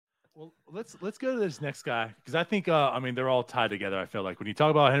Well, let's go to this next guy because I think they're all tied together. I feel like when you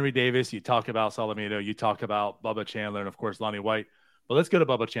talk about Henry Davis, you talk about Salamito, you talk about Bubba Chandler, and of course Lonnie White. But let's go to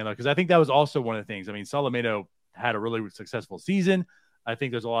Bubba Chandler because I think that was also one of the things. I mean, Salamito had a really successful season. I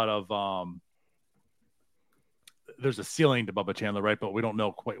think there's a lot of there's a ceiling to Bubba Chandler, right? But we don't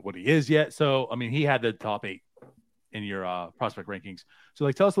know quite what he is yet. So I mean, he had the top 8 in your prospect rankings.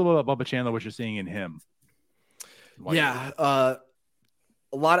 So tell us a little bit about Bubba Chandler, what you're seeing in him.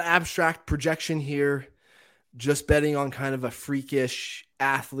 A lot of abstract projection here, just betting on kind of a freakish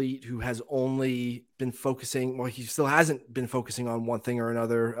athlete who has only been focusing. Well, he still hasn't been focusing on one thing or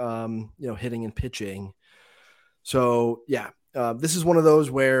another, hitting and pitching. So this is one of those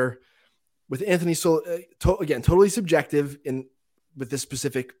where with Anthony Solo, again, totally subjective with this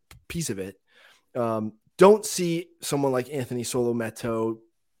specific piece of it. Don't see someone like Anthony Solometo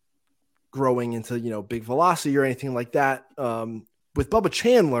growing into, big velocity or anything like that. With Bubba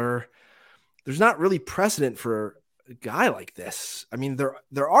Chandler, there's not really precedent for a guy like this. I mean,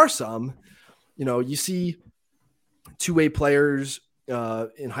 there are some, you see two-way players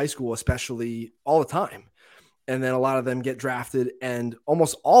in high school, especially all the time. And then a lot of them get drafted and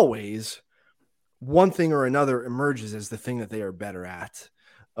almost always one thing or another emerges as the thing that they are better at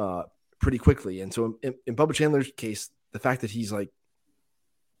pretty quickly. And so in Bubba Chandler's case, the fact that he's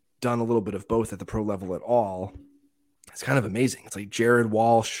done a little bit of both at the pro level at all, it's kind of amazing. It's like Jared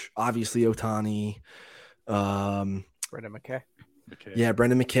Walsh, obviously Ohtani, Brendan McKay. Yeah,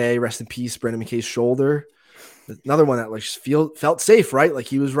 Brendan McKay, rest in peace. Brendan McKay's shoulder. Another one that felt safe, right? Like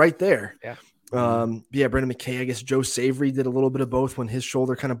he was right there. Yeah. Brendan McKay, I guess Joe Savory did a little bit of both when his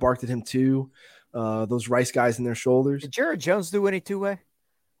shoulder kind of barked at him too. Those Rice guys in their shoulders. Did Jared Jones do any two-way?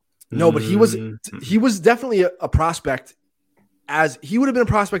 No, but he was definitely a prospect he would have been a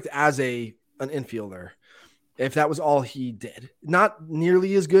prospect as an infielder. If that was all he did, not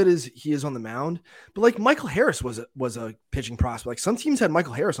nearly as good as he is on the mound, but Michael Harris was a pitching prospect. Some teams had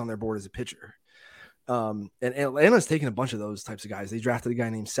Michael Harris on their board as a pitcher. And Atlanta's taken a bunch of those types of guys. They drafted a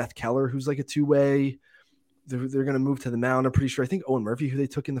guy named Seth Keller, who's a two-way. They're going to move to the mound. I'm pretty sure. I think Owen Murphy, who they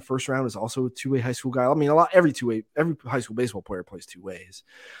took in the first round, is also a two-way high school guy. I mean, every high school baseball player plays two ways,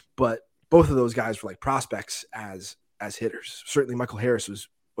 but both of those guys were prospects as hitters. Certainly, Michael Harris was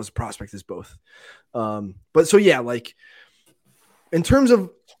a prospect as both. In terms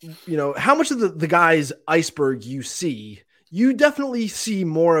of, how much of the guy's iceberg you see, you definitely see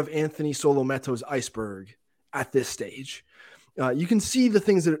more of Anthony Solometo's iceberg at this stage. You can see the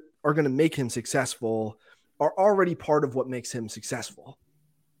things that are going to make him successful are already part of what makes him successful.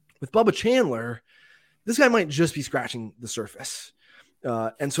 With Bubba Chandler, this guy might just be scratching the surface.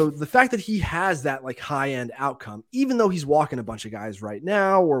 And so the fact that he has that high-end outcome, even though he's walking a bunch of guys right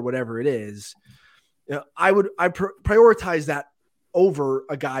now or whatever it is, I prioritize that over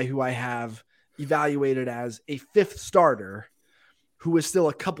a guy who I have evaluated as a 5th starter who is still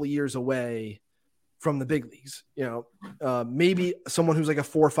a couple of years away from the big leagues. Maybe someone who's a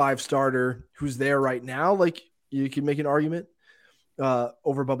 4 or 5 starter who's there right now, you could make an argument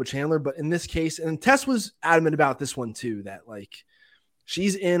over Bubba Chandler. But in this case, and Tess was adamant about this one too, that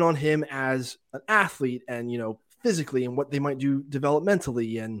she's in on him as an athlete and, physically and what they might do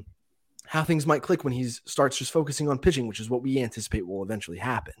developmentally and how things might click when he starts just focusing on pitching, which is what we anticipate will eventually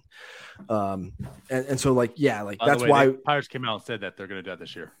happen. That's why the Pirates came out and said that they're going to do that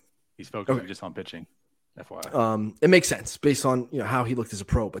this year. He's focusing just on pitching. FYI. It makes sense based on, how he looked as a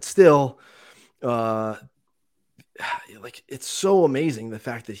pro, but still, it's so amazing the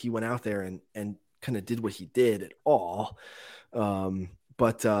fact that he went out there and kind of did what he did at all. So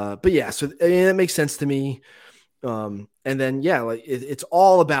it makes sense to me. It's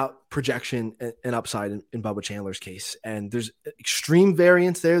all about projection and upside in Bubba Chandler's case. And there's extreme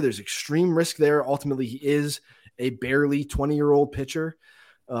variance there. There's extreme risk there. Ultimately, he is a barely 20-year-old pitcher.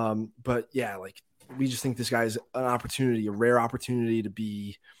 We just think this guy's an opportunity, a rare opportunity to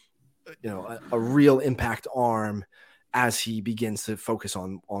be, a real impact arm as he begins to focus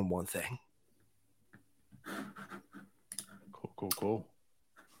on one thing. Cool.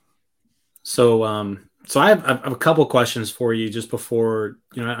 So I have a couple questions for you just before,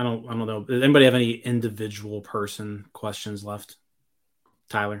 I don't know. Does anybody have any individual person questions left?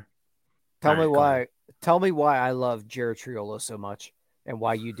 Tyler? Tell me why I love Jared Triolo so much and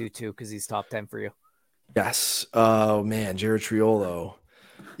why you do too, because he's top 10 for you. Yes. Oh man, Jared Triolo.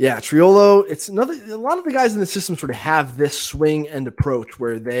 Yeah, Triolo, a lot of the guys in the system sort of have this swing and approach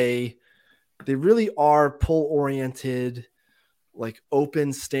where they really are pull oriented,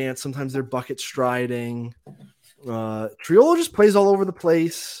 open stance. Sometimes they're bucket striding. Triolo just plays all over the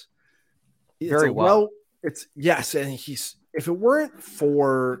place. Very well. And he's if it weren't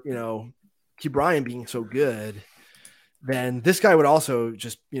for, Ke'Bryan being so good, then this guy would also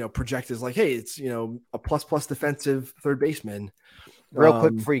just, project as like, hey, it's, a plus defensive third baseman. Real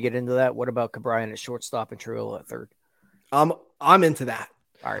quick before you get into that, what about Ke'Bryan at shortstop and Triolo at third? I'm into that.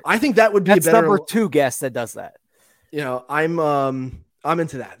 All right. I think that would be That's a better number 2 guest that does that. I'm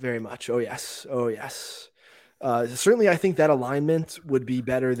into that very much. Oh yes. Certainly I think that alignment would be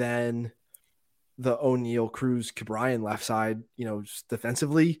better than the O'Neill, Cruz, Ke'Bryan left side, just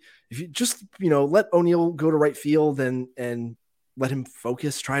defensively. If you just, let O'Neill go to right field and let him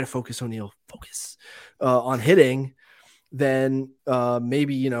try to focus O'Neill on hitting, then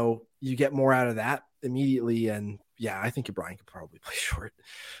maybe, you get more out of that immediately. And yeah, I think Ke'Bryan could probably play short.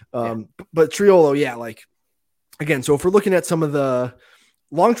 But Triolo, again, so if we're looking at some of the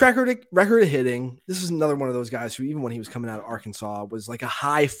long track record of hitting, this is another one of those guys who, even when he was coming out of Arkansas, was like a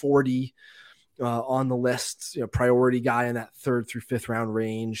high 40 on the list, priority guy in that 3rd through 5th round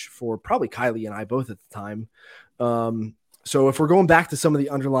range for probably Kylie and I both at the time. So if we're going back to some of the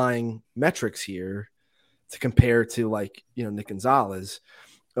underlying metrics here to compare to Nick Gonzalez,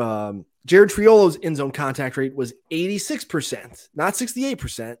 Jared Triolo's in zone contact rate was 86%, not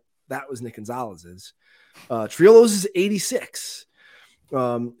 68%. That was Nick Gonzalez's. Triolo's is 86.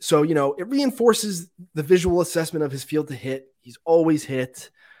 So, it reinforces the visual assessment of his field to hit. He's always hit.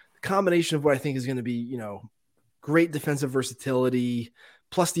 The combination of what I think is going to be, great defensive versatility,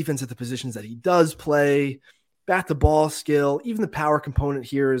 plus defense at the positions that he does play, bat to ball skill. Even the power component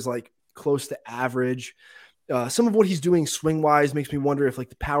here is close to average. Some of what he's doing swing wise makes me wonder if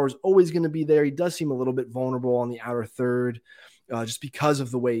the power is always going to be there. He does seem a little bit vulnerable on the outer third, just because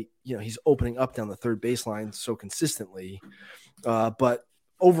of the way, he's opening up down the third baseline so consistently. But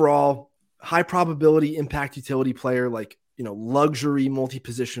overall, high probability impact utility player, luxury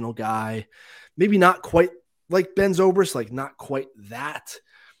multi-positional guy, maybe not quite like Ben Zobrist, not quite that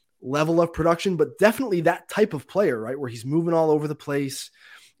level of production, but definitely that type of player, right? Where he's moving all over the place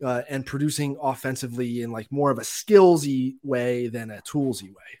and producing offensively in more of a skillsy way than a toolsy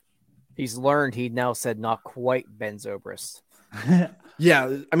way. He's learned. He now said not quite Ben Zobrist.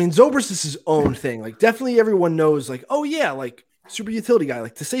 Yeah. I mean, Zobrist is his own thing. Definitely everyone knows oh yeah, super utility guy.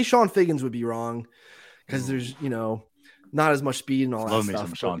 To say Sean Figgins would be wrong because there's, not as much speed and all that stuff. Love me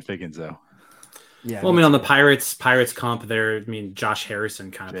some Sean Figgins though. Yeah. Well, on the Pirates comp there, Josh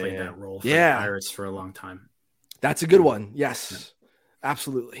Harrison kind of played that role for the Pirates for a long time. That's a good one. Yes,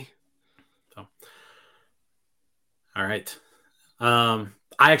 absolutely. So, all right. I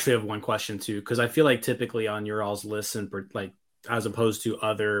actually have one question too, because I feel like typically on your all's lists and as opposed to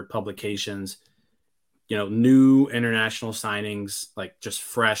other publications, new international signings, just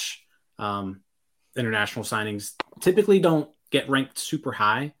fresh international signings typically don't get ranked super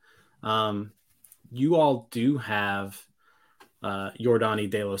high. You all do have Yordany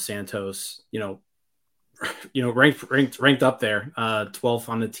De Los Santos, ranked up there, 12th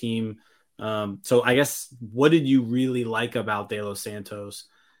on the team. So I guess, what did you really like about De Los Santos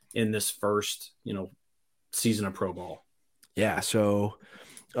in this first, season of pro ball? Yeah. So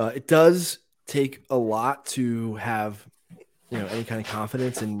it does take a lot to have, any kind of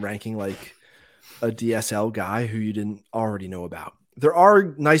confidence in ranking a DSL guy who you didn't already know about. There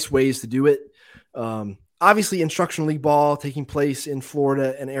are nice ways to do it. Obviously, instructional league ball taking place in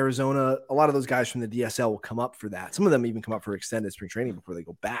Florida and Arizona, a lot of those guys from the DSL will come up for that. Some of them even come up for extended spring training before they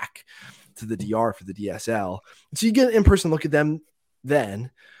go back to the DR for the DSL. So you get an in-person look at them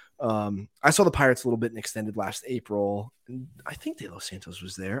then. I saw the Pirates a little bit in extended last April, and I think De Los Santos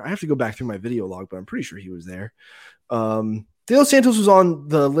was there. I have to go back through my video log, but I'm pretty sure he was there. De Los Santos was on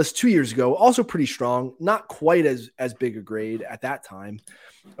the list 2 years ago, also pretty strong, not quite as big a grade at that time,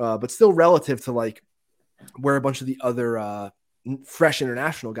 but still relative to where a bunch of the other fresh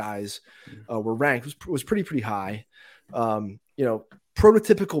international guys were ranked was pretty high.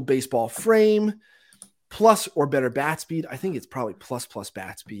 Prototypical baseball frame, plus or better bat speed. I think it's probably plus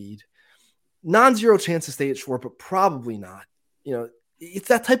bat speed. Non-zero chance to stay at short, but probably not. It's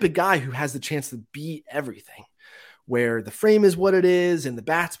that type of guy who has the chance to be everything, where the frame is what it is and the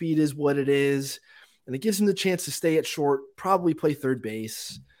bat speed is what it is. And it gives him the chance to stay at short, probably play third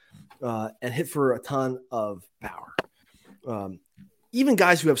base, and hit for a ton of power. Even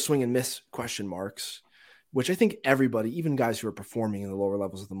guys who have swing and miss question marks, which I think everybody, even guys who are performing in the lower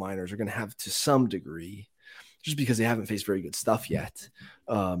levels of the minors, are going to have to some degree, just because they haven't faced very good stuff yet.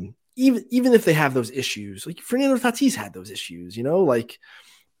 Even if they have those issues, Fernando Tatis had those issues, you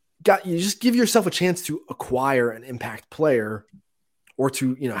just give yourself a chance to acquire an impact player or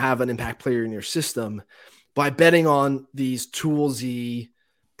to, have an impact player in your system by betting on these toolsy,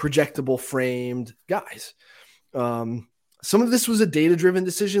 projectable framed guys. Some of this was a data-driven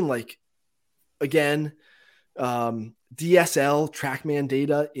decision. Like, again, DSL TrackMan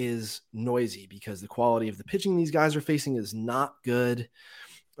data is noisy because the quality of the pitching these guys are facing is not good.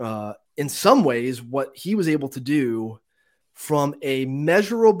 In some ways, what he was able to do from a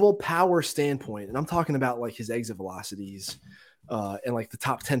measurable power standpoint, and I'm talking about like his exit velocities and like the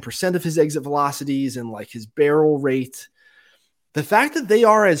top 10% of his exit velocities and like his barrel rate, the fact that they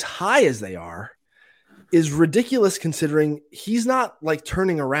are as high as they are is ridiculous considering he's not like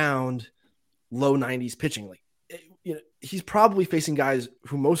turning around low 90s pitching. Like, you know, he's probably facing guys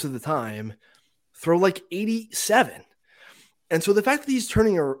who most of the time throw like 87. And so the fact that he's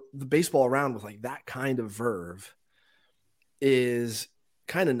turning the baseball around with like that kind of verve is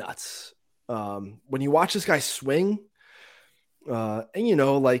kind of nuts. When you watch this guy swing, and you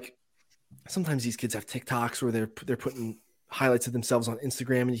know, like sometimes these kids have TikToks where they're putting highlights of themselves on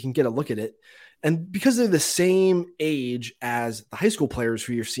Instagram and you can get a look at it. And because they're the same age as the high school players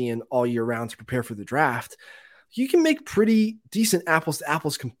who you're seeing all year round to prepare for the draft, you can make pretty decent apples to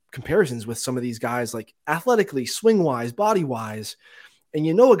apples comparisons with some of these guys, like athletically, swing wise, body wise. And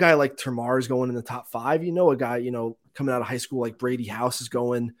you know, a guy like Termar is going in the top 5. You know, a guy, you know, coming out of high school like Brady House is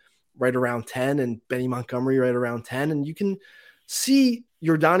going right around 10 and Benny Montgomery right around 10. And you can see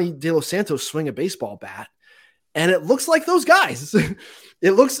Yordani De Los Santos swing a baseball bat. And it looks like those guys.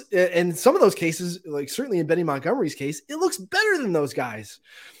 It looks, in some of those cases, like certainly in Benny Montgomery's case, it looks better than those guys.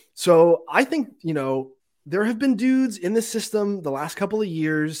 So I think, you know, there have been dudes in this system the last couple of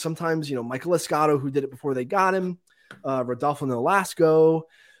years. Sometimes, you know, Michael Escato, who did it before they got him, Rodolfo Nolasco,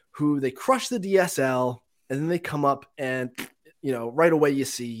 who they crush the DSL, and then they come up and, you know, right away you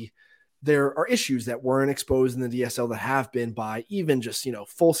see there are issues that weren't exposed in the DSL that have been by even just, you know,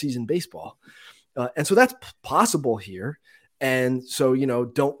 full season baseball. And so that's possible here. And so, you know,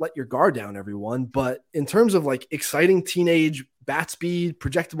 don't let your guard down, everyone. But in terms of like exciting teenage bat speed,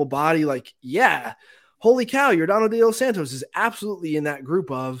 projectable body, like, yeah, holy cow, Yordano De Los Santos is absolutely in that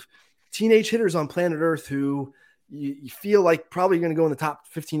group of teenage hitters on planet Earth who you feel like probably going to go in the top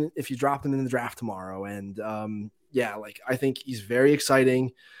 15 if you drop them in the draft tomorrow. And yeah, like I think he's very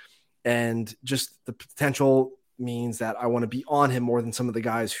exciting, and just the potential means that I want to be on him more than some of the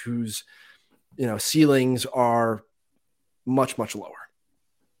guys whose, you know, ceilings are much, much lower.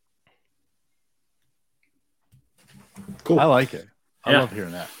 Cool. I like it. I love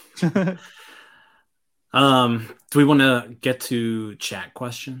hearing that. Do we want to get to chat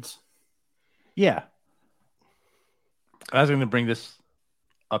questions? Yeah. I was going to bring this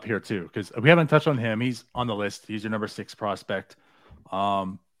up here too, because we haven't touched on him. He's on the list. He's your number 6 prospect.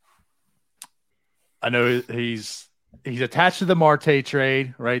 I know he's attached to the Marte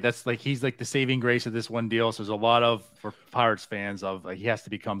trade, right? That's like, he's like the saving grace of this one deal. So there's a lot of, for Pirates fans, of like, he has to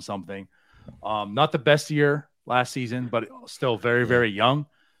become something. Not the best year last season, but still very, very young.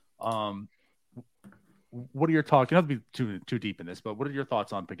 What are your thoughts? You don't have to be too deep in this, but what are your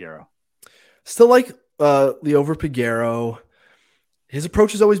thoughts on Peguero? Still like Liover Peguero. His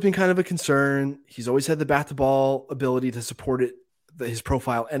approach has always been kind of a concern. He's always had the bat to ball ability to support it, his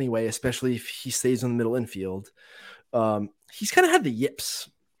profile anyway, especially if he stays in the middle infield. He's kind of had the yips.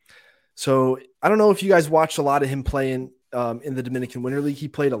 So I don't know if you guys watched a lot of him playing in the Dominican Winter League. He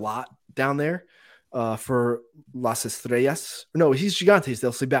played a lot down there for Las Estrellas. No, he's Gigantes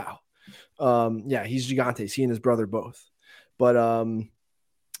del Cibao. Yeah, he's Gigantes. He and his brother both. But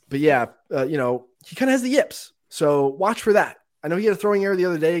yeah, you know, he kind of has the yips. So watch for that. I know he had a throwing error the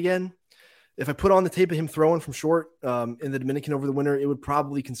other day again. If I put on the tape of him throwing from short in the Dominican over the winter, it would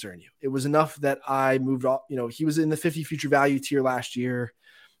probably concern you. It was enough that I moved off. You know, he was in the 50 future value tier last year.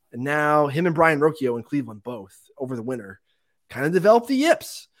 And now him and Brian Rocchio in Cleveland both over the winter kind of developed the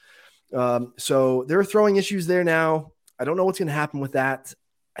yips. So there are throwing issues there now. I don't know what's going to happen with that.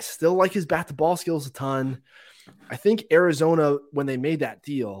 I still like his bat to ball skills a ton. I think Arizona, when they made that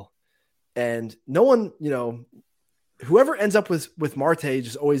deal, and no one, you know, whoever ends up with Marte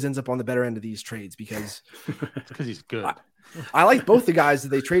just always ends up on the better end of these trades because he's good. I like both the guys that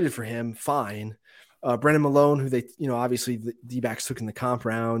they traded for him. Fine. Brennan Malone, who they, you know, obviously the D-backs took in the comp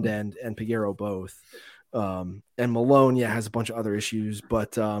round, and Peguero both. And Malone, yeah, has a bunch of other issues,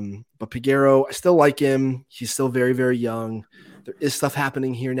 but Peguero, I still like him. He's still very, very young. There is stuff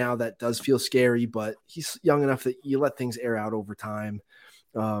happening here now that does feel scary, but he's young enough that you let things air out over time.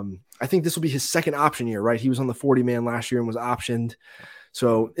 I think this will be his second option year, right? He was on the 40-man last year and was optioned.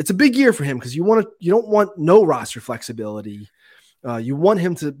 So it's a big year for him because you don't want no roster flexibility. You want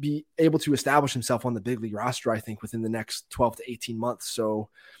him to be able to establish himself on the big league roster, I think, within the next 12 to 18 months. So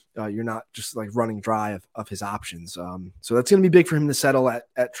you're not just like running dry of his options. So that's going to be big for him to settle at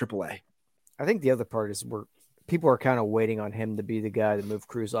AAA. I think the other part is people are kind of waiting on him to be the guy to move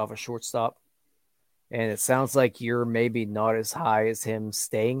Cruz off a shortstop. And it sounds like you're maybe not as high as him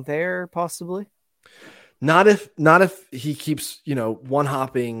staying there, possibly. Not if he keeps, one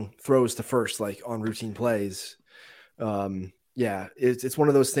hopping throws to first, like on routine plays. Yeah, it's one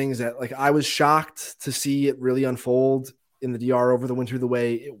of those things that, like, I was shocked to see it really unfold in the DR over the winter the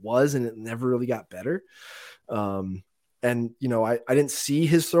way it was, and it never really got better. And I didn't see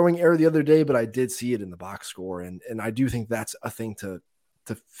his throwing error the other day, but I did see it in the box score, and I do think that's a thing to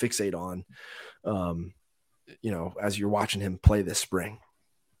fixate on. As you're watching him play this spring.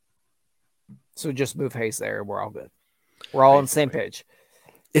 So just move Hayes there. We're all good. We're all on the same page.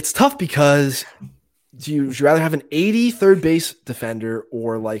 It's tough because would you rather have an 80 third base defender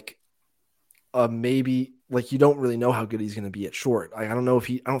or like maybe like you don't really know how good he's going to be at short. I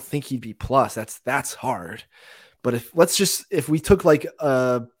don't think he'd be plus. That's hard. But if we took like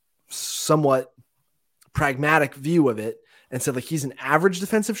a somewhat pragmatic view of it and said like he's an average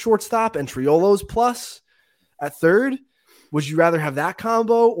defensive shortstop and Triolo's plus at third, would you rather have that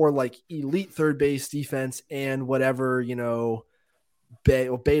combo or like elite third base defense and whatever,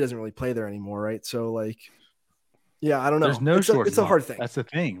 Bay doesn't really play there anymore, right? So like, yeah, I don't know. There's no shortstop. It's a hard thing. That's the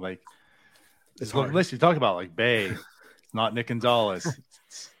thing. Like, it's hard. Unless you talk about like Bay, it's not Nick Gonzalez.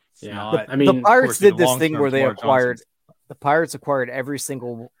 The Pirates did this thing where they acquired. The Pirates acquired every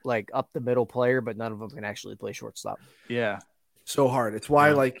single like up the middle player, but none of them can actually play shortstop. Yeah, so hard. It's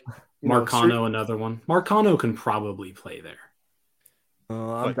why like Marcano, another one. Marcano can probably play there.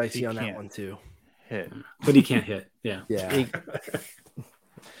 I'm dicey on that one too. Hit, but he can't hit. Yeah, yeah,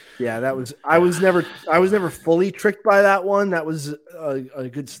 yeah. That was. I was never fully tricked by that one. That was a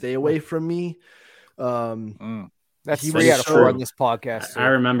good stay away from me. That's 3 out of 4 on this podcast. I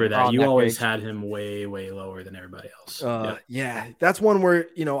remember that. You always had him way, way lower than everybody else. Yeah, that's one where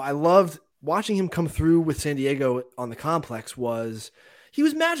I loved watching him come through with San Diego on the complex. He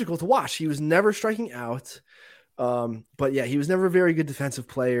was magical to watch. He was never striking out. But yeah, he was never a very good defensive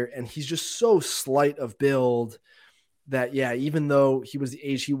player, and he's just so slight of build that, yeah, even though he was the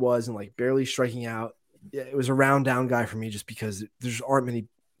age he was and like barely striking out, yeah, it was a round down guy for me just because there aren't many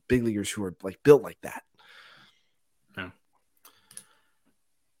big leaguers who are like built like that.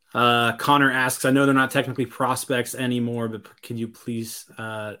 Connor asks, I know they're not technically prospects anymore, but can you please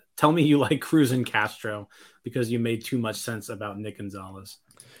tell me you like Cruz and Castro because you made too much sense about Nick Gonzalez?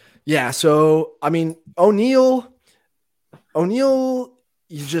 Yeah, so I mean, O'Neill, you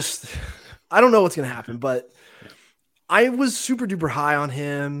just I don't know what's gonna happen, but I was super duper high on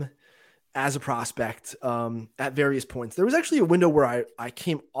him as a prospect at various points. There was actually a window where I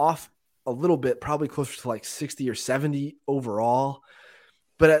came off a little bit, probably closer to like 60 or 70 overall.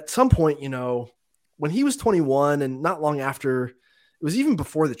 But at some point, when he was 21 and not long after, it was even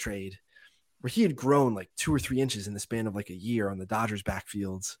before the trade, where he had grown like 2 or 3 inches in the span of like a year on the Dodgers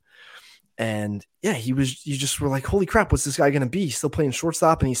backfields. And yeah, you just were like, holy crap, what's this guy going to be? He's still playing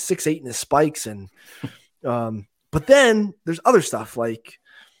shortstop and he's 6'8" in his spikes. And, but then there's other stuff like,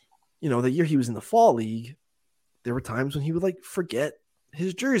 the year he was in the fall league, there were times when he would like forget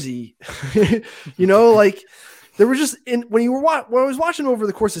his jersey, like there were just when I was watching over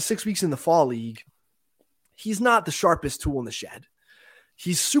the course of 6 weeks in the fall league, he's not the sharpest tool in the shed.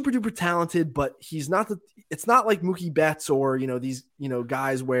 He's super duper talented, but he's not it's not like Mookie Betts or, these,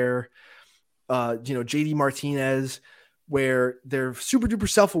 guys where, JD Martinez, where they're super duper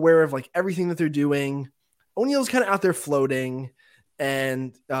self-aware of like everything that they're doing. O'Neill's kind of out there floating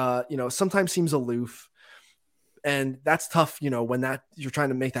and, sometimes seems aloof. And that's tough, when you're trying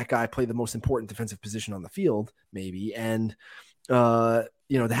to make that guy play the most important defensive position on the field, maybe. And, to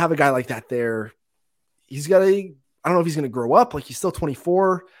have a guy like that there, I don't know if he's going to grow up. Like, he's still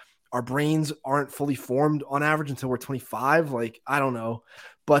 24. Our brains aren't fully formed on average until we're 25. Like, I don't know.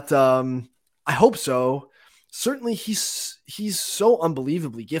 But I hope so. Certainly he's so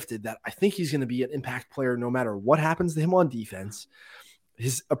unbelievably gifted that I think he's going to be an impact player no matter what happens to him on defense.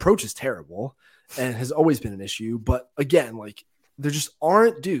 His approach is terrible and has always been an issue. But again, like, there just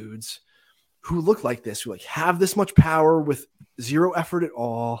aren't dudes who look like this, who like have this much power with zero effort at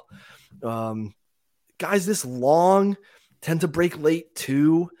all. Guys this long tend to break late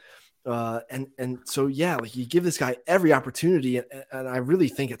too. And so, yeah, like you give this guy every opportunity. And I really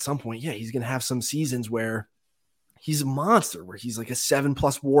think at some point, yeah, he's going to have some seasons where he's a monster, where he's like a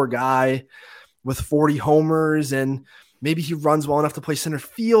 7+ WAR guy with 40 homers, and maybe he runs well enough to play center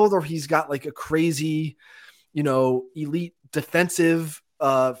field, or he's got like a crazy, elite defensive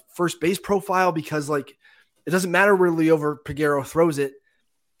first base profile, because like, it doesn't matter where Liover Peguero throws it.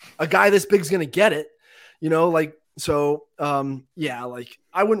 A guy this big is going to get it, so yeah, like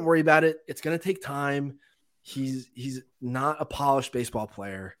I wouldn't worry about it. It's going to take time. He's not a polished baseball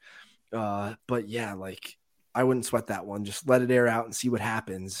player. But yeah, like I wouldn't sweat that one. Just let it air out and see what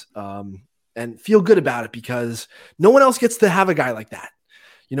happens. And feel good about it because no one else gets to have a guy like that.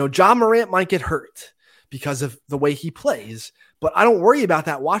 You know, John Morant might get hurt because of the way he plays, but I don't worry about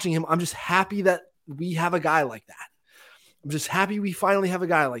that watching him. I'm just happy that we have a guy like that. I'm just happy we finally have a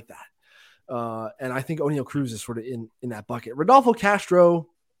guy like that. And I think O'Neal Cruz is sort of in that bucket. Rodolfo Castro,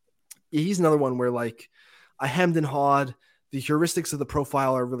 he's another one where like I hemmed and hawed. The heuristics of the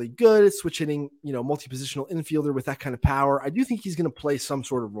profile are really good. It's switch hitting, you know, multi-positional infielder with that kind of power. I do think he's going to play some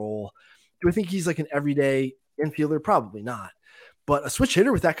sort of role. Do I think he's like an everyday infielder? Probably not. But a switch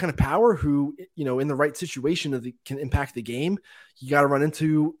hitter with that kind of power who, you know, in the right situation can impact the game. You got to run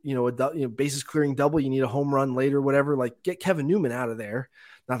into, you know, bases clearing double. You need a home run later, whatever. Like get Kevin Newman out of there.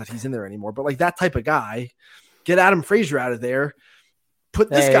 Not that he's in there anymore, but like that type of guy. Get Adam Frazier out of there. Put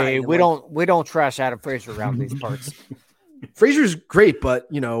this guy in. We don't trash Adam Frazier around these parts. Frazier's great, but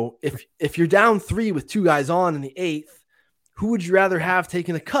you know, if you're down 3 with 2 guys on in the 8th, who would you rather have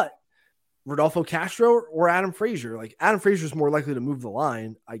taking a cut? Rodolfo Castro or Adam Frazier? Like Adam Frazier is more likely to move the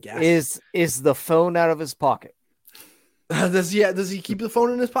line, I guess. Is the phone out of his pocket? Does he keep the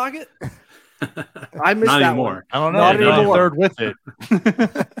phone in his pocket? I missed Not that anymore. one. I don't know. Not Maybe anymore. third with it.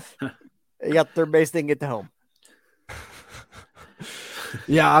 You got third base, didn't get to home.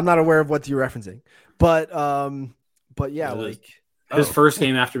 Yeah, I'm not aware of what you're referencing, but yeah, like his first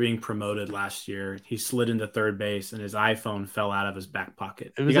game after being promoted last year, he slid into third base and his iPhone fell out of his back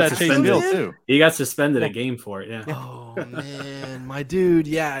pocket. It was that Chase Field too. He got suspended a game for it. Yeah. Oh man, my dude.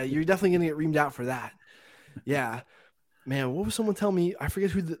 Yeah, you're definitely gonna get reamed out for that. Yeah, man. What was someone tell me? I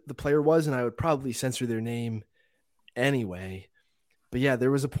forget who the player was, and I would probably censor their name anyway. But yeah,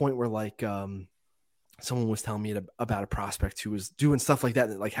 there was a point where like someone was telling me about a prospect who was doing stuff like that,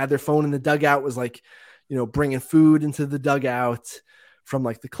 like had their phone in the dugout, was like, you know, bringing food into the dugout from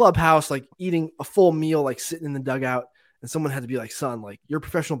like the clubhouse, like eating a full meal, like sitting in the dugout. And someone had to be like, son, like you're a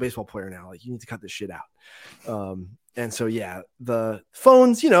professional baseball player now. Like you need to cut this shit out. And so, yeah, the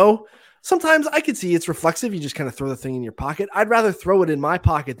phones, you know, sometimes I could see it's reflexive. You just kind of throw the thing in your pocket. I'd rather throw it in my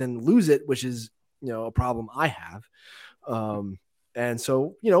pocket than lose it, which is, you know, a problem I have. And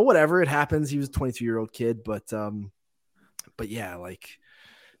so, you know, whatever, it happens. He was a 22-year-old kid, but yeah, like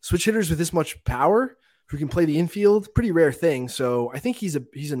switch hitters with this much power who can play the infield, pretty rare thing. So I think he's a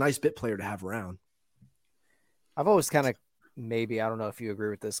nice bit player to have around. I've always kind of maybe, I don't know if you agree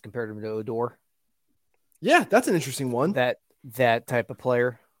with this, compared him to Odor. Yeah, that's an interesting one. That type of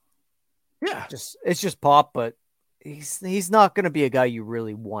player. Yeah. It's just pop, but he's not going to be a guy you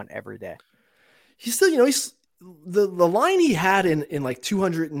really want every day. He's still, you know, he's the line he had in like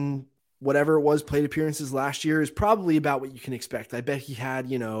 200 and whatever it was plate appearances last year is probably about what you can expect. I bet he had,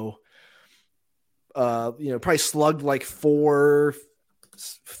 probably slugged like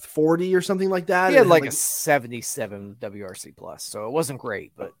 440 or something like that. He had like a 77 WRC plus, so it wasn't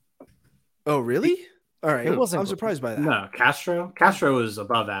great, but. Oh, really? All right. I'm surprisrised by that. No, Castro was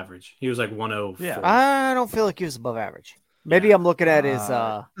above average. He was like 104. Yeah. I don't feel like he was above average. Maybe I'm looking at his.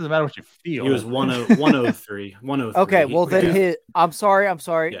 Doesn't matter what you feel. He was 103. 103. Okay, well then I'm sorry.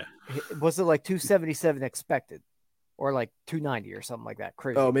 Yeah. Was it like 277 expected, or like 290 or something like that?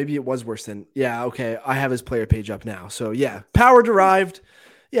 Crazy. Oh, maybe it was worse than. Yeah. Okay, I have his player page up now. So yeah, power derived.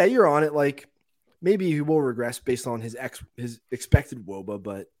 Yeah, you're on it. Like maybe he will regress based on his expected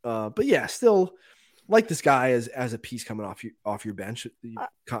WOBA, but yeah, still like this guy as a piece coming off your bench,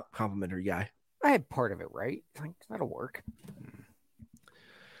 complimentary guy. I had part of it right. Like, that'll work.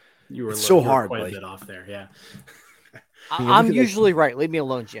 You were so hard, quite like, a bit off there. Yeah. I'm usually right. Leave me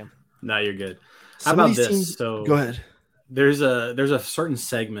alone, Jim. No, you're good. How about this? So go ahead. There's a certain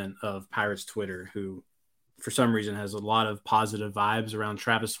segment of Pirates Twitter who, for some reason, has a lot of positive vibes around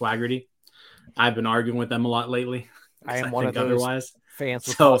Travis Swaggerty. I've been arguing with them a lot lately. I am one of those fans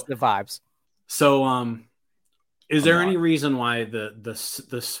with positive vibes. So, is there any reason why the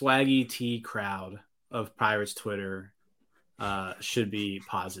Swaggy T crowd of Pirates Twitter should be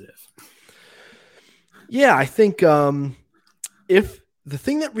positive? Yeah, I think if the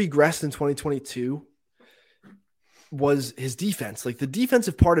thing that regressed in 2022 was his defense, like the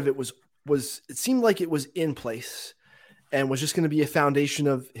defensive part of it was it seemed like it was in place and was just going to be a foundation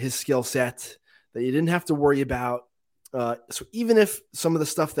of his skill set that you didn't have to worry about. So even if some of the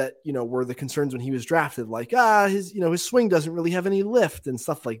stuff that, were the concerns when he was drafted, like, his swing doesn't really have any lift and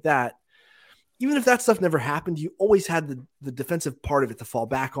stuff like that. Even if that stuff never happened, you always had the defensive part of it to fall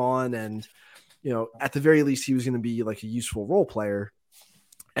back on. And, at the very least, he was going to be like a useful role player.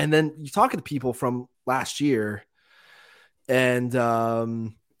 And then you talk to people from last year and,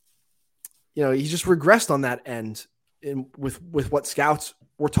 he just regressed on that end with what scouts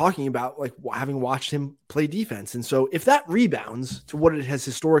were talking about, like having watched him play defense. And so if that rebounds to what it has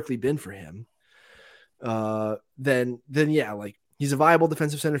historically been for him, then yeah, like he's a viable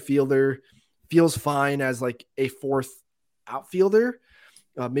defensive center fielder, feels fine as like a fourth outfielder,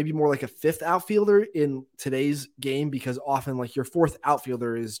 maybe more like a fifth outfielder in today's game, because often like your fourth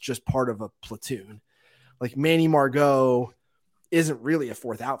outfielder is just part of a platoon. Like Manny Margot isn't really a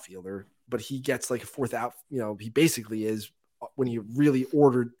fourth outfielder, but he gets like a fourth out. He basically is when you really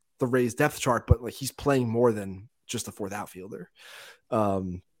ordered the Rays depth chart, but like he's playing more than just a fourth outfielder.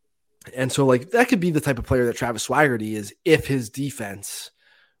 And so like that could be the type of player that Travis Swaggerty is if his defense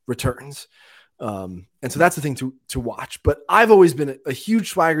returns. And so that's the thing to watch. But I've always been a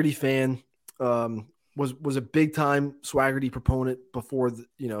huge Swaggerty fan. Was a big time Swaggerty proponent before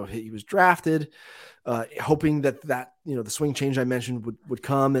he was drafted, hoping that the swing change I mentioned would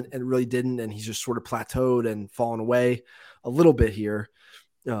come, and it really didn't, and he's just sort of plateaued and fallen away a little bit here,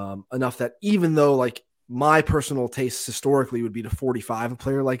 enough that even though like my personal tastes historically would be to 45 a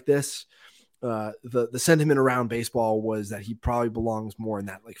player like this, the sentiment around baseball was that he probably belongs more in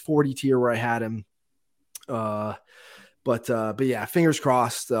that like 40 tier where I had him. But yeah, fingers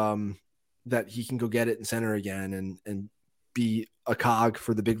crossed that he can go get it in center again and be a cog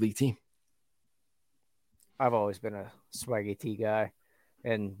for the big league team. I've always been a Swaggy T guy.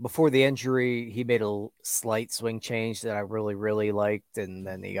 And before the injury, he made a slight swing change that I really, really liked. And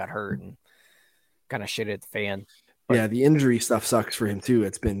then he got hurt and kind of shit at the fan. But yeah, the injury stuff sucks for him too.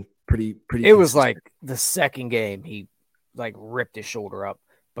 It's been pretty. It was like the second game, he like ripped his shoulder up.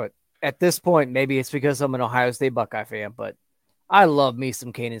 But at this point, maybe it's because I'm an Ohio State Buckeye fan, but I love me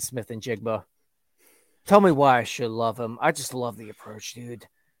some Kanan Smith and Jigba. Tell me why I should love him. I just love the approach, dude.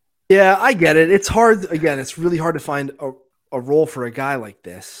 Yeah, I get it. It's hard. Again, it's really hard to find a role for a guy like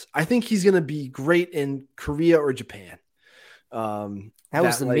this. I think he's going to be great in Korea or Japan. That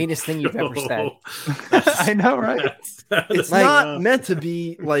was the meanest thing you've ever said. I know, right? It's not meant to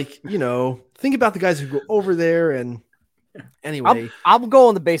be like, think about the guys who go over there. And anyway, I'm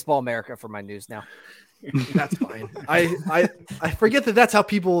going to Baseball America for my news now. That's fine. I forget that's how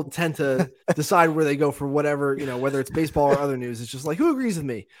people tend to decide where they go for whatever, whether it's baseball or other news. It's just like, who agrees with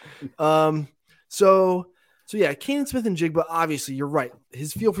me? So yeah, Kanan Smith and Jigba, obviously you're right.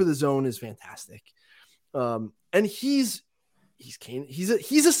 His feel for the zone is fantastic. And he's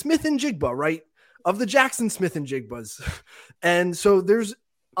a Smith and Jigba, right? Of the Jackson Smith and Jigbas. And so there's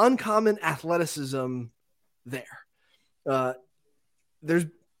uncommon athleticism there. There's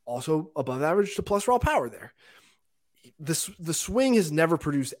also above average to plus raw power there. The swing has never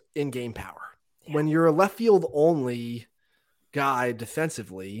produced in-game power. Yeah. When you're a left field only guy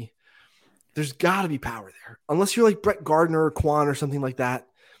defensively, there's got to be power there. Unless you're like Brett Gardner or Kwan or something like that.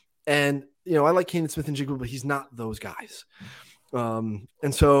 And, I like Kanan Smith and Jigba, but he's not those guys. And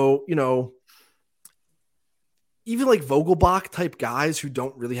so, even like Vogelbach type guys who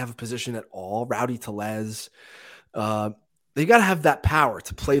don't really have a position at all, Rowdy Tellez, they got to have that power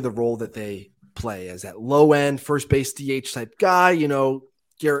to play the role that they play as that low end first base DH type guy,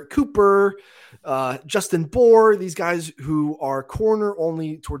 Garrett Cooper, Justin Bohr, these guys who are corner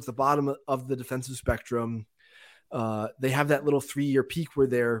only towards the bottom of the defensive spectrum. They have that little 3-year peak where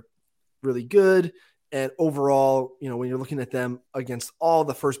they're really good. And overall, when you're looking at them against all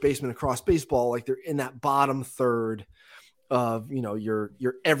the first basemen across baseball, like they're in that bottom third of, your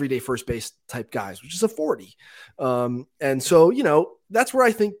everyday first base type guys, which is a 40. And so, that's where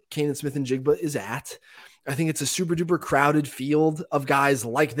I think Kanan Smith and Jigba is at. I think it's a super duper crowded field of guys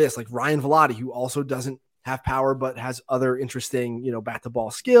like this, like Ryan Velotti, who also doesn't have power, but has other interesting, bat to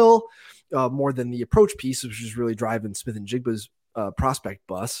ball skill, more than the approach piece, which is really driving Smith and Jigba's prospect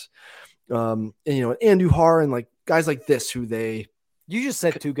bus. And Andujar and like guys like this who you just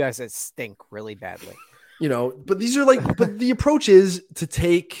said two guys that stink really badly. But these are but the approach is to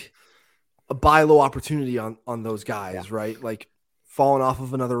take a buy low opportunity on those guys, yeah. Right? Like falling off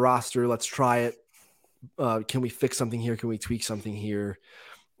of another roster. Let's try it. Can we fix something here? Can we tweak something here?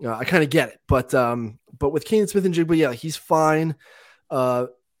 I kind of get it, but with Kanan Smith and Jigba, yeah, he's fine.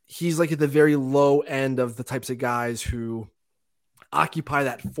 He's like at the very low end of the types of guys who occupy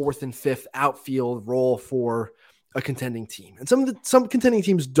that fourth and fifth outfield role for a contending team. And some contending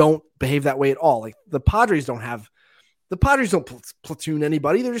teams don't behave that way at all. Like the Padres don't platoon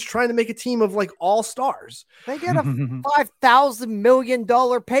anybody. They're just trying to make a team of like all stars. They get a $5,000 million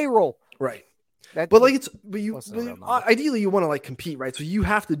payroll. Right. Ideally you want to like compete, right? So you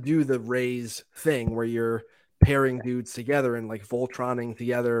have to do the Rays thing where you're pairing dudes together and like Voltroning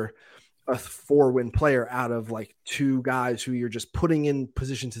together a 4-win player out of like 2 guys who you're just putting in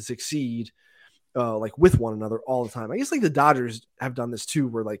position to succeed, like with one another all the time. I guess like the Dodgers have done this too,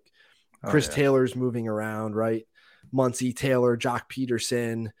 where like Chris Taylor's moving around, right? Muncy, Taylor, Jock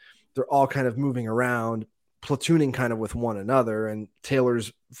Peterson, they're all kind of moving around, platooning kind of with one another, and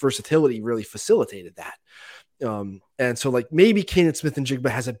Taylor's versatility really facilitated that. And so like maybe Kanan Smith-Njigba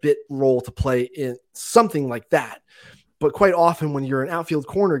has a bit role to play in something like that. But quite often when you're an outfield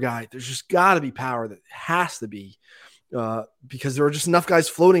corner guy, there's just got to be power. That has to be, because there are just enough guys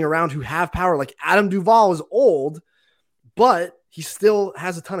floating around who have power. Like Adam Duvall is old, but he still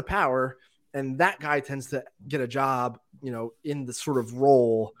has a ton of power. And that guy tends to get a job, in the sort of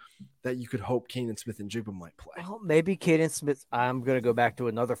role that you could hope Kanan Smith-Njigba might play. Well, maybe Kanan Smith, I'm going to go back to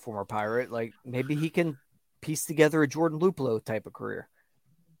another former Pirate. Like maybe he can piece together a Jordan Luplow type of career.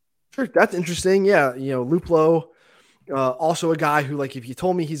 Sure. That's interesting. Yeah. Luplow, also a guy who, like, if you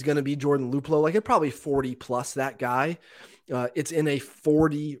told me he's going to be Jordan Luplow, like, it probably 40 plus that guy. It's in a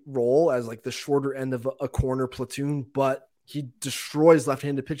 40 role as like the shorter end of a corner platoon, but he destroys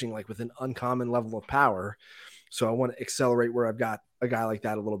left-handed pitching, like with an uncommon level of power. So I want to accelerate where I've got a guy like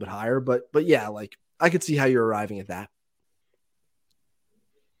that a little bit higher, but yeah, like I could see how you're arriving at that.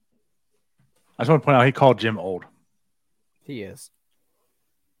 I just want to point out he called Jim old. He is.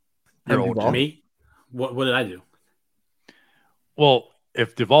 You're old, Jim. Me? What did I do? Well,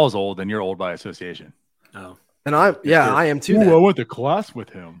 if Duvall's old, then you're old by association. Oh. And I am too. Ooh, I went to class with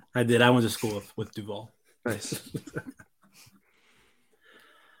him. I did. I went to school with Duvall. Nice.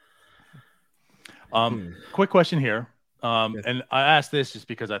 Quick question here. And I asked this just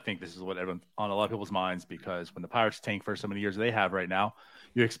because I think this is what everyone on a lot of people's minds, because when the Pirates tank for so many years they have right now,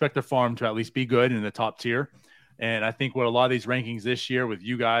 you expect their farm to at least be good in the top tier. And I think what a lot of these rankings this year with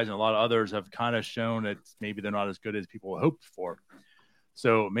you guys and a lot of others have kind of shown that maybe they're not as good as people hoped for.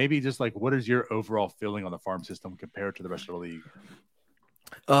 So maybe just like, what is your overall feeling on the farm system compared to the rest of the league?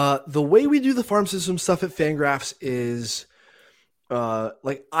 The way we do the farm system stuff at Fangraphs is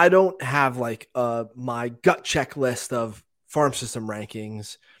like, I don't have like my gut checklist of farm system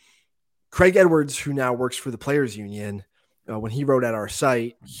rankings. Craig Edwards, who now works for the Players Union, when he wrote at our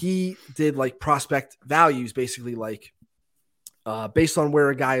site, he did like prospect values, basically like based on where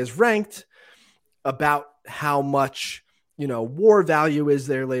a guy is ranked, about how much, WAR value is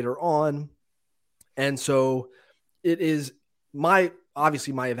there later on. And so it is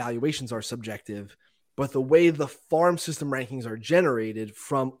obviously my evaluations are subjective, but the way the farm system rankings are generated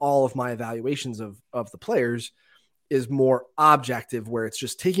from all of my evaluations of the players is more objective, where it's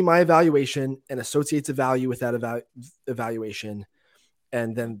just taking my evaluation and associates a value with that evaluation.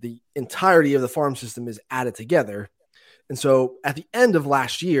 And then the entirety of the farm system is added together. And so at the end of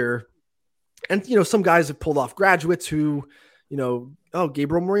last year, and, some guys have pulled off graduates who,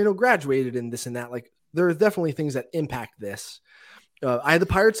 Gabriel Moreno graduated and this and that. Like, there are definitely things that impact this. I had the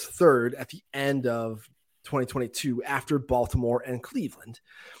Pirates third at the end of 2022 after Baltimore and Cleveland.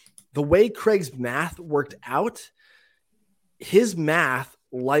 The way Craig's math worked out, his math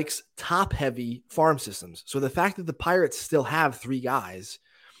likes top-heavy farm systems. So the fact that the Pirates still have 3 guys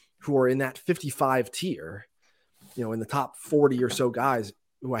who are in that 55 tier, in the top 40 or so guys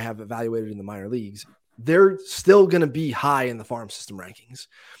who I have evaluated in the minor leagues, they're still going to be high in the farm system rankings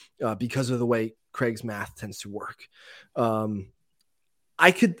because of the way Craig's math tends to work.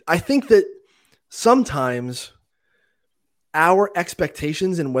 I think that sometimes our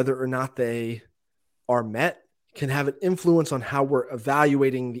expectations and whether or not they are met can have an influence on how we're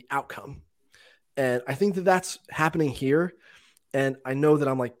evaluating the outcome. And I think that that's happening here. And I know that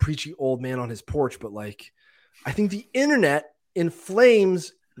I'm like preachy old man on his porch, but like, I think the internet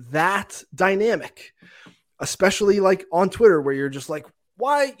inflames that dynamic, especially like on Twitter, where you're just like,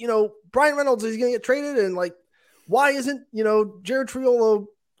 why, Brian Reynolds is going to get traded. And like, why isn't, Jared Triolo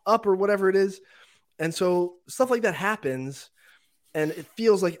up or whatever it is. And so stuff like that happens. And it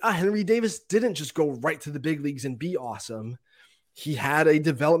feels like Henry Davis didn't just go right to the big leagues and be awesome. He had a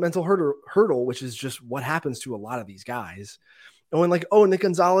developmental hurdle, which is just what happens to a lot of these guys. And when like, Nick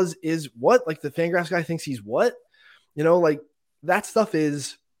Gonzalez is what? Like the Fangraphs guy thinks he's what? Like that stuff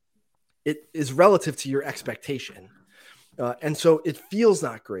is relative to your expectation. And so it feels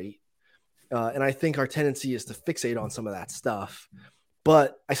not great. And I think our tendency is to fixate on some of that stuff.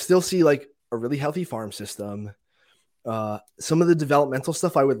 But I still see like a really healthy farm system. Some of the developmental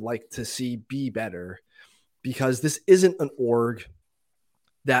stuff I would like to see be better, because this isn't an org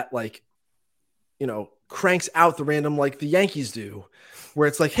that like, cranks out the random like the Yankees do, where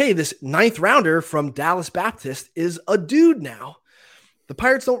it's like, hey, this 9th rounder from Dallas Baptist is a dude now. The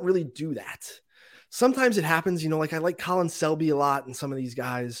Pirates don't really do that. Sometimes it happens, like I like Colin Selby a lot and some of these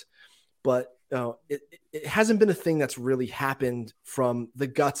guys, but it hasn't been a thing that's really happened from the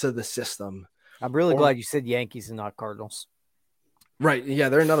guts of the system. I'm really glad you said Yankees and not Cardinals. Right. Yeah,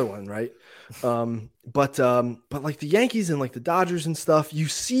 they're another one, right? But like the Yankees and like the Dodgers and stuff, you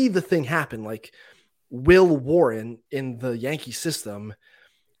see the thing happen. Like Will Warren in the Yankee system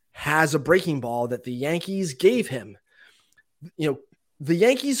has a breaking ball that the Yankees gave him. You know, the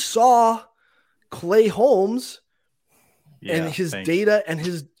Yankees saw Clay Holmes and his data and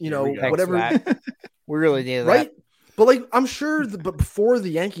his, whatever. We really needed right? that. But like, I'm sure but before the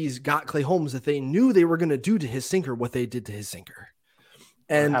Yankees got Clay Holmes, that they knew they were going to do to his sinker what they did to his sinker.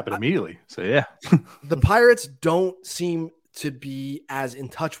 And it happened immediately. So yeah, the Pirates don't seem to be as in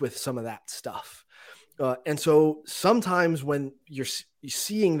touch with some of that stuff. And so sometimes when you're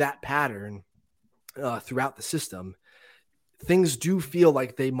seeing that pattern throughout the system, things do feel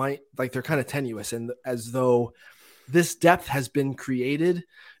like they're kind of tenuous, and as though this depth has been created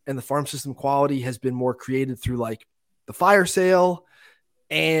and the farm system quality has been more created through like the fire sale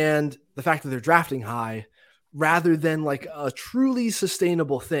and the fact that they're drafting high, rather than like a truly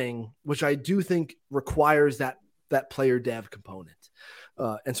sustainable thing, which I do think requires that player dev component.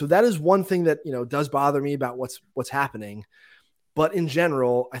 And so that is one thing that, does bother me about what's happening. But in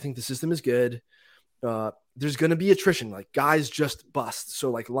general, I think the system is good. There's going to be attrition, like guys just bust. So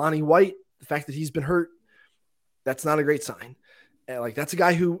like Lonnie White, the fact that he's been hurt, that's not a great sign. Like that's a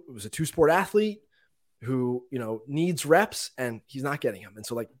guy who was a 2-sport athlete who, needs reps and he's not getting them. And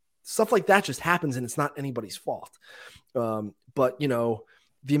so like stuff like that just happens and it's not anybody's fault. But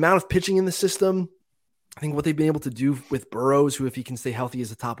the amount of pitching in the system, I think what they've been able to do with Burrows, who, if he can stay healthy,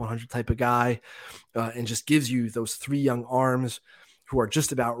 is a top 100 type of guy, and just gives you those 3 young arms who are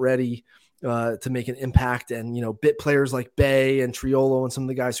just about ready to make an impact. And, bit players like Bay and Triolo and some of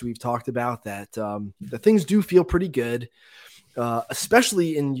the guys who we've talked about, that the things do feel pretty good,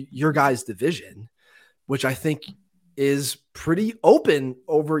 especially in your guys' division, which I think is pretty open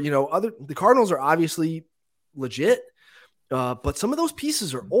over, the Cardinals are obviously legit, but some of those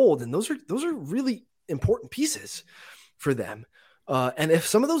pieces are old, and those are really important pieces for them. And if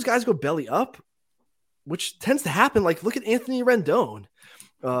some of those guys go belly up, which tends to happen, like look at Anthony Rendon,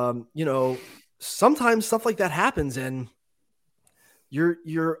 sometimes stuff like that happens and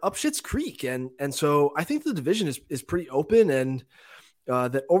you're up shit's creek. And so I think the division is pretty open, and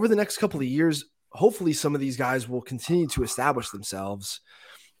that over the next couple of years, hopefully some of these guys will continue to establish themselves,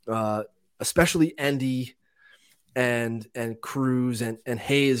 especially Endy and Cruz and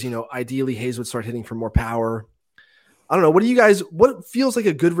Hayes. Ideally Hayes would start hitting for more power. I don't know. What feels like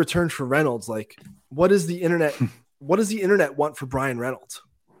a good return for Reynolds? Like, what does the internet want for Brian Reynolds?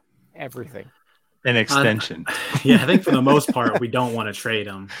 Everything. An extension. I think for the most part, we don't want to trade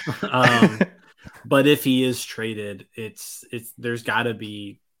him. But if he is traded, there's got to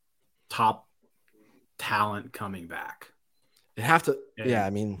be top talent coming back. It have to.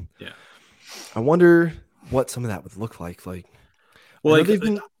 I wonder what some of that would look like.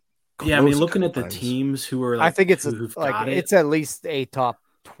 Looking at the teams who are, like, I think it's it's at least a top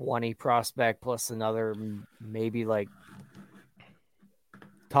 20 prospect plus another maybe like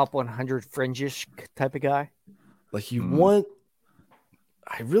top 100 fringe-ish type of guy. Like you want.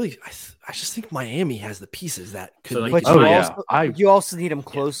 I just think Miami has the pieces that could. You also need them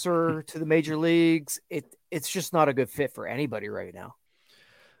closer to the major leagues. It's just not a good fit for anybody right now.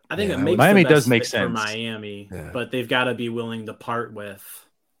 I think Miami does make sense for Miami, but they've got to be willing to part with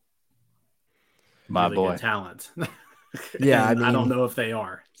my really boy good talent. I don't know if they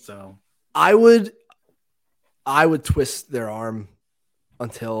are. So I would twist their arm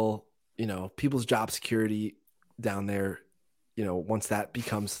until people's job security down there. Once that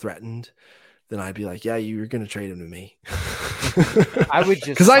becomes threatened, then I'd be like, yeah, you're going to trade him to me. I would just,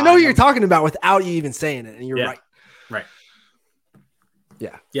 because I know what you're talking about without you even saying it. And you're right. Right.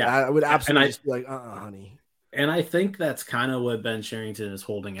 Yeah. I would absolutely just be like, honey. And I think that's kind of what Ben Cherington is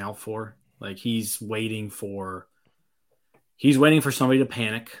holding out for. Like he's waiting for somebody to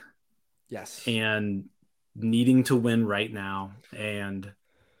panic. Yes. And needing to win right now and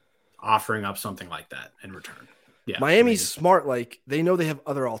offering up something like that in return. Yeah, Miami's smart. Like they know they have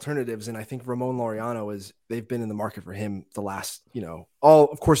other alternatives. And I think Ramon Laureano they've been in the market for him the last,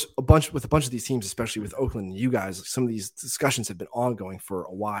 of course, a bunch of these teams, especially with Oakland and you guys, some of these discussions have been ongoing for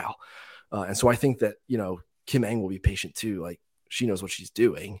a while. And so I think that, Kim Eng will be patient too. Like she knows what she's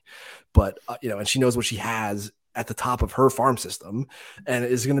doing, but, and she knows what she has at the top of her farm system and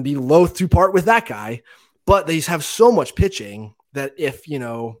is going to be loath to part with that guy. But they have so much pitching that if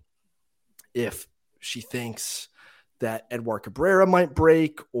she thinks that Edward Cabrera might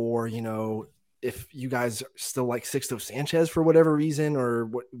break or, if you guys still like Sixto Sanchez for whatever reason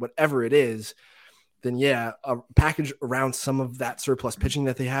or whatever it is, then yeah, a package around some of that surplus pitching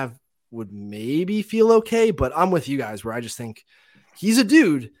that they have would maybe feel okay. But I'm with you guys where I just think he's a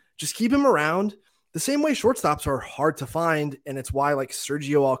dude. Just keep him around. The same way shortstops are hard to find, and it's why like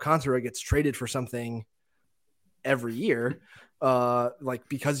Sergio Alcantara gets traded for something every year. Like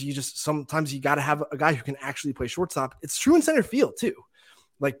because you just sometimes you got to have a guy who can actually play shortstop. It's true in center field too.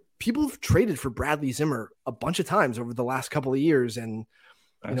 Like people have traded for Bradley Zimmer a bunch of times over the last couple of years, and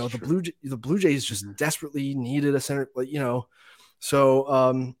you know the Blue Jays just desperately needed a center. Like, you know,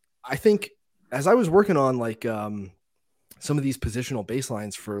 so I think as I was working on like some of these positional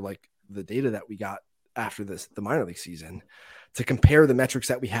baselines for like the data that we got after the minor league season, to compare the metrics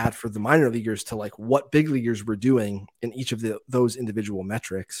that we had for the minor leaguers to like what big leaguers were doing in each of those individual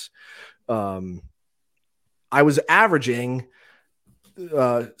metrics. I was averaging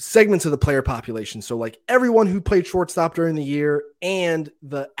segments of the player population. So like everyone who played shortstop during the year and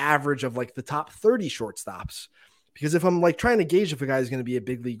the average of like the top 30 shortstops, because if I'm like trying to gauge if a guy is going to be a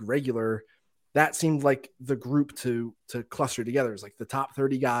big league regular, that seemed like the group to cluster together is like the top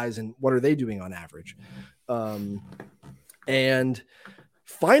 30 guys and what are they doing on average. And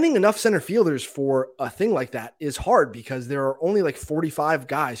finding enough center fielders for a thing like that is hard because there are only like 45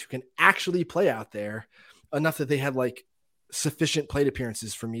 guys who can actually play out there enough that they had like sufficient plate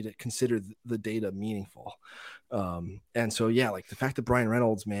appearances for me to consider the data meaningful. And so, yeah, like the fact that Brian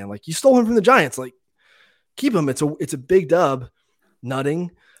Reynolds, man, like you stole him from the Giants, like keep him. It's a big dub,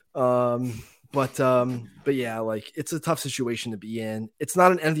 nutting. But yeah, like it's a tough situation to be in. It's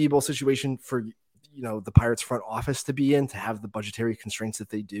not an enviable situation for, you know, the Pirates front office to be in, to have the budgetary constraints that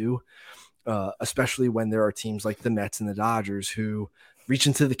they do, especially when there are teams like the Mets and the Dodgers who reach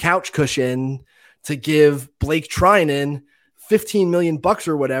into the couch cushion to give Blake Trinan $15 million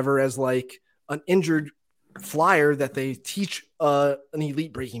or whatever as like an injured flyer that they teach an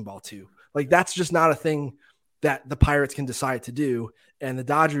elite breaking ball to. Like that's just not a thing that the Pirates can decide to do. And the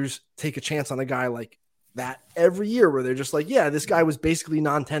Dodgers take a chance on a guy like that every year where they're just like, yeah, this guy was basically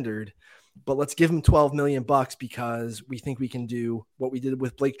non-tendered, but let's give him $12 million because we think we can do what we did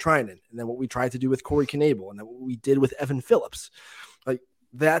with Blake Trinan, and then what we tried to do with Corey Knebel, and then what we did with Evan Phillips. Like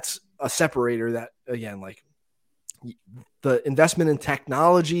that's a separator that, again, like the investment in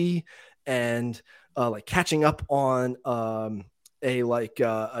technology and like catching up on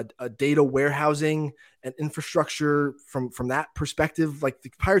a data warehousing and infrastructure from that perspective. Like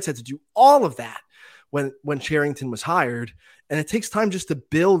the Pirates had to do all of that when Cherington was hired. And it takes time just to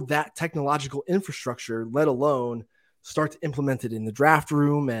build that technological infrastructure, let alone start to implement it in the draft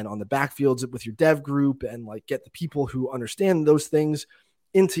room and on the backfields with your dev group, and like get the people who understand those things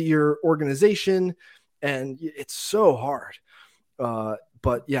into your organization. And it's so hard.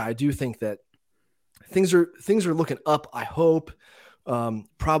 But yeah, I do think that things are looking up. I hope,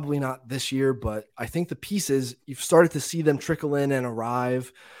 probably not this year, but I think the pieces, you've started to see them trickle in and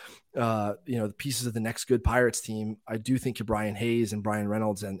arrive. You know, the pieces of the next good Pirates team. I do think Brian Hayes and Brian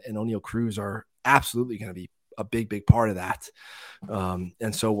Reynolds and O'Neal Cruz are absolutely going to be a big part of that.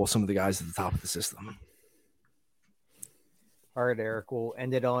 And so will some of the guys at the top of the system. All right, Eric, we'll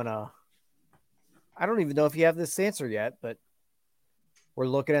end it on I don't even know if you have this answer yet, but we're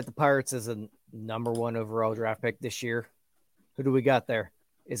looking at the Pirates as a number 1 overall draft pick this year. Who do we got there?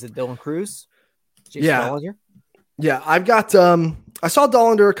 Is it Dylan Cruz? Yeah, I've got I saw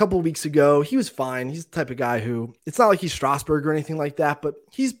Dollander a couple of weeks ago. He was fine. He's the type of guy who, it's not like he's Strasburg or anything like that, but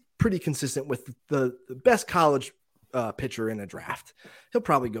he's pretty consistent with the best college pitcher in a draft. He'll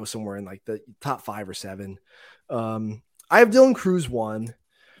probably go somewhere in like the top 5 or 7. I have Dylan Cruz 1.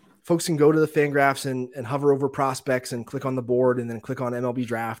 Folks can go to the Fangraphs and hover over prospects and click on the board and then click on MLB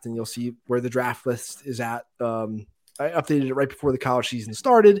draft, and you'll see where the draft list is at. I updated it right before the college season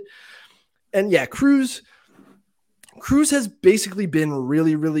started. And yeah, Cruz has basically been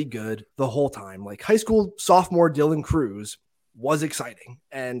really, really good the whole time. Like high school sophomore Dylan Cruz was exciting,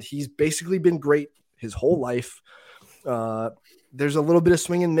 and he's basically been great his whole life. There's a little bit of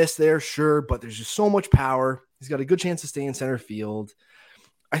swing and miss there, sure, but there's just so much power. He's got a good chance to stay in center field.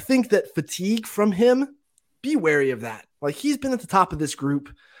 I think that fatigue from him, be wary of that. Like he's been at the top of this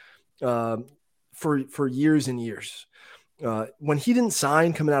group for years and years. When he didn't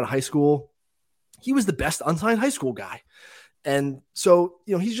sign coming out of high school, he was the best unsigned high school guy. And so,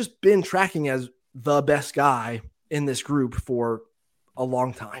 you know, he's just been tracking as the best guy in this group for a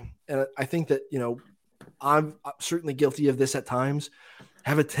long time. And I think that, you know, I'm certainly guilty of this at times,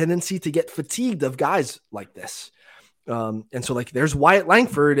 have a tendency to get fatigued of guys like this. And so like there's Wyatt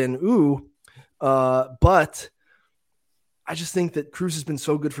Langford and but I just think that Cruz has been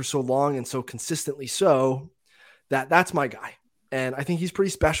so good for so long and so consistently so that's my guy. And I think he's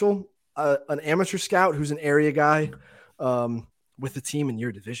pretty special. An amateur scout who's an area guy with the team in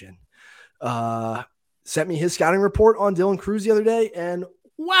your division sent me his scouting report on Dylan Cruz the other day. And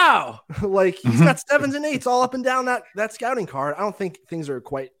wow, like he's got 7s and 8s all up and down that scouting card. I don't think things are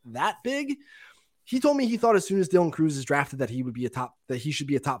quite that big. He told me he thought as soon as Dylan Cruz is drafted that he should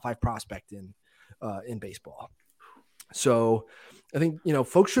be a top 5 prospect in baseball. So I think,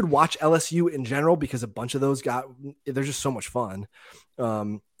 folks should watch LSU in general because a bunch of those guys, they're just so much fun.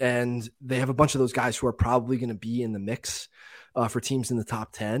 And they have a bunch of those guys who are probably going to be in the mix for teams in the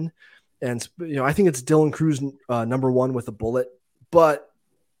top 10. And, I think it's Dylan Cruz number 1 with a bullet. But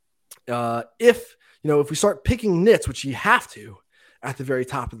if we start picking nits, which you have to at the very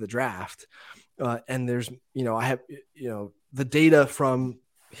top of the draft, and there's, I have, the data from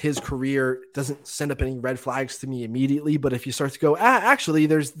his career doesn't send up any red flags to me immediately. But if you start to go, actually,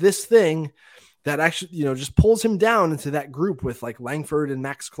 there's this thing that actually, just pulls him down into that group with like Langford and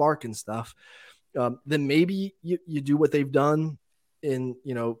Max Clark and stuff, then maybe you do what they've done in,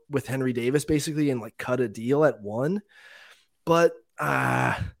 with Henry Davis basically and like cut a deal at 1. But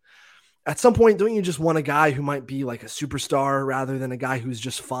at some point, don't you just want a guy who might be like a superstar rather than a guy who's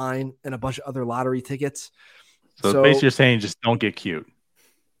just fine and a bunch of other lottery tickets? So basically you're saying just don't get cute.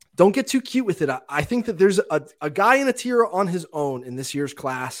 Don't get too cute with it. I think that there's a guy in a tier on his own in this year's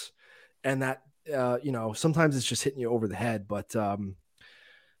class, and that sometimes it's just hitting you over the head. But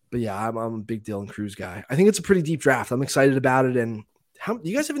yeah, I'm a big Dylan Cruz guy. I think it's a pretty deep draft. I'm excited about it. And do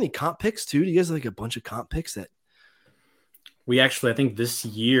you guys have any comp picks too? Do you guys have like a bunch of comp picks that? I think this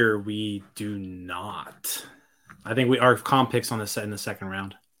year we do not. I think our comp picks in the second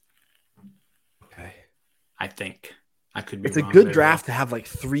round. Okay, I think. I could be It's a wrong good draft to have like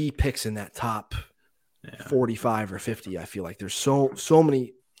 3 picks in that top 45 or 50. I feel like there's so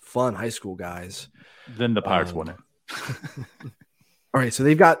many fun high school guys. Then the Pirates won it. All right, so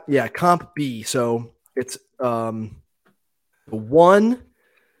they've got comp B. So it's 1,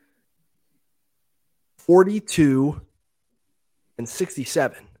 42, and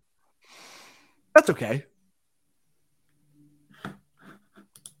 67. That's okay.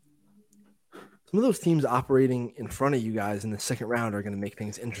 Some of those teams operating in front of you guys in the second round are going to make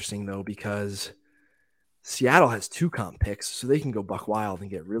things interesting, though, because Seattle has 2 comp picks, so they can go buck wild and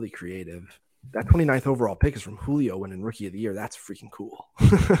get really creative. That 29th overall pick is from Julio winning Rookie of the Year. That's freaking cool.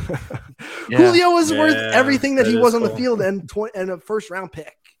 Julio was worth everything that he was on the field and a first-round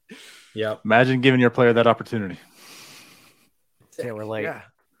pick. Yeah. Imagine giving your player that opportunity. They were late. Yeah.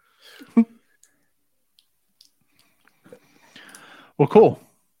 Well, cool.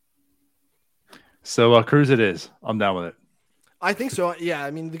 So Cruz it is. I'm down with it. I think so. Yeah. I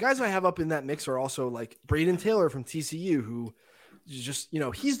mean, the guys I have up in that mix are also like Braden Taylor from TCU, who just,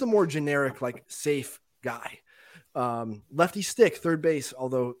 he's the more generic, like safe guy. Lefty stick, third base,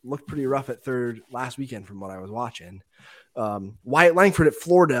 although looked pretty rough at third last weekend from what I was watching. Wyatt Langford at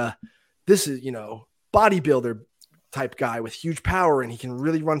Florida. This is, bodybuilder type guy with huge power, and he can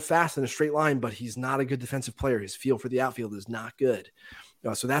really run fast in a straight line, but he's not a good defensive player. His feel for the outfield is not good.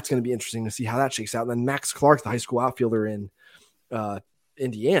 So that's going to be interesting to see how that shakes out. And then Max Clark, the high school outfielder in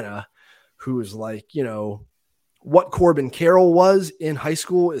Indiana, who is like, what Corbin Carroll was in high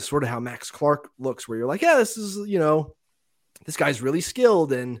school is sort of how Max Clark looks, where you're like, yeah, this is, this guy's really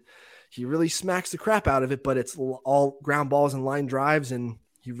skilled and he really smacks the crap out of it, but it's all ground balls and line drives and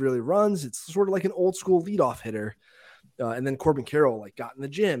he really runs. It's sort of like an old school leadoff hitter. And then Corbin Carroll like got in the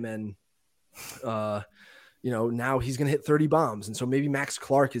gym and, now he's going to hit 30 bombs. And so maybe Max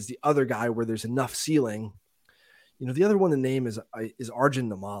Clark is the other guy where there's enough ceiling. The other one, the name is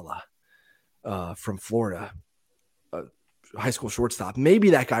Arjun Namala from Florida, high school shortstop. Maybe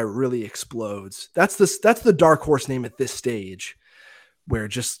that guy really explodes. That's the dark horse name at this stage, where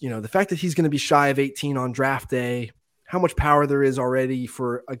just, the fact that he's going to be shy of 18 on draft day, how much power there is already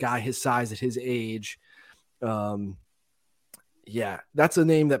for a guy his size at his age. Yeah, that's a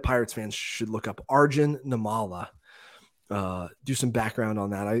name that Pirates fans should look up. Arjun Namala. Do some background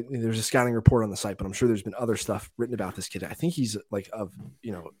on that. There's a scouting report on the site, but I'm sure there's been other stuff written about this kid. I think he's like of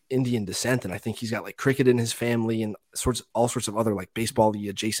Indian descent, and I think he's got like cricket in his family and all sorts of other like baseball-y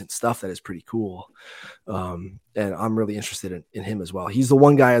adjacent stuff that is pretty cool. And I'm really interested in him as well. He's the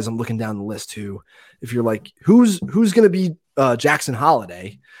one guy as I'm looking down the list who, if you're like, who's going to be Jackson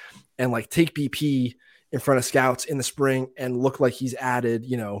Holiday, and like take BP in front of scouts in the spring and look like he's added,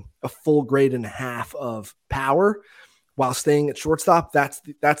 a full grade and a half of power while staying at shortstop, that's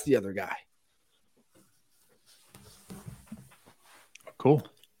the other guy. Cool.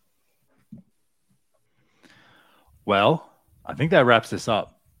 Well, I think that wraps this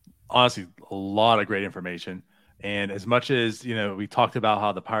up. Honestly, a lot of great information. And as much as, we talked about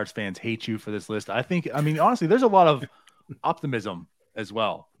how the Pirates fans hate you for this list, honestly, there's a lot of optimism as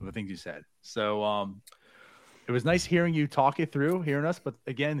well with the things you said. So it was nice hearing you talk it through, hearing us, but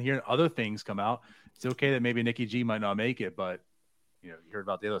again, hearing other things come out. It's okay that maybe Nikki G might not make it, but you heard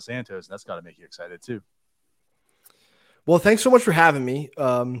about De Los Santos, and that's got to make you excited too. Well, thanks so much for having me.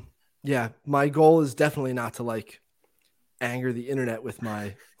 Yeah, my goal is definitely not to anger the internet with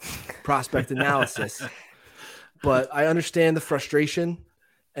my prospect analysis. But I understand the frustration,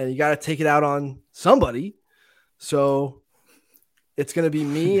 and you got to take it out on somebody. So it's going to be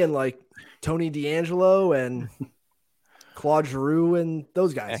me and Tony D'Angelo and Claude Giroux and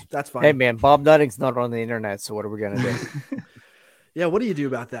those guys. That's fine. Hey, man, Bob Nutting's not on the internet, so what are we going to do? Yeah, what do you do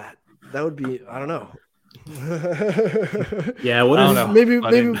about that? That would be, I don't know. Yeah, what if maybe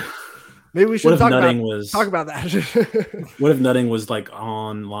we should talk about that. What if Nutting was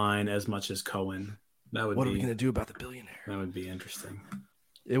online as much as Cohen? What are we going to do about the billionaire? That would be interesting.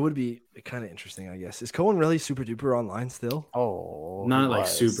 It would be kind of interesting, I guess. Is Cohen really super duper online still? Oh, not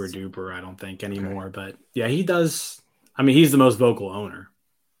super duper, I don't think anymore. Okay. But yeah, he does. I mean, he's the most vocal owner.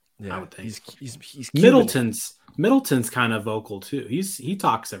 Yeah, I would think he's Middleton's kind of vocal too. He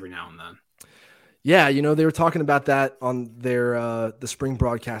talks every now and then. Yeah, they were talking about that on their the spring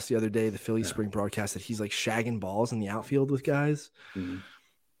broadcast the other day, the Phillies spring broadcast, that he's shagging balls in the outfield with guys.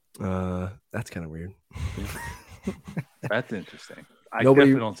 Mm-hmm. That's kind of weird. That's interesting. I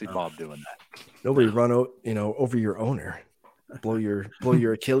definitely don't see Bob doing that. Nobody run over your owner, blow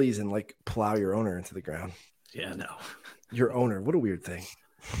your Achilles and plow your owner into the ground. Yeah, no. Your owner, what a weird thing.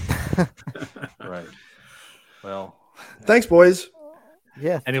 Right. Well, thanks, boys.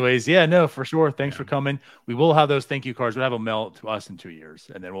 Yeah. Anyways, no, for sure. Thanks for coming. We will have those thank you cards. We'll have them mailed to us in 2 years,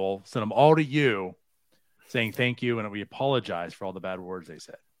 and then we'll send them all to you saying thank you, and we apologize for all the bad words they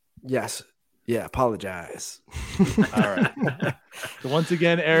said. Yes. Yeah, apologize. All right. So once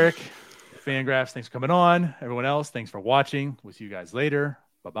again, Eric, Fangraphs, thanks for coming on. Everyone else, thanks for watching. We'll see you guys later.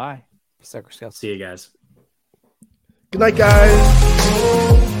 Bye-bye. Sucker Scouts. See you guys. Good night,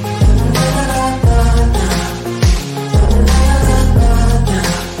 guys.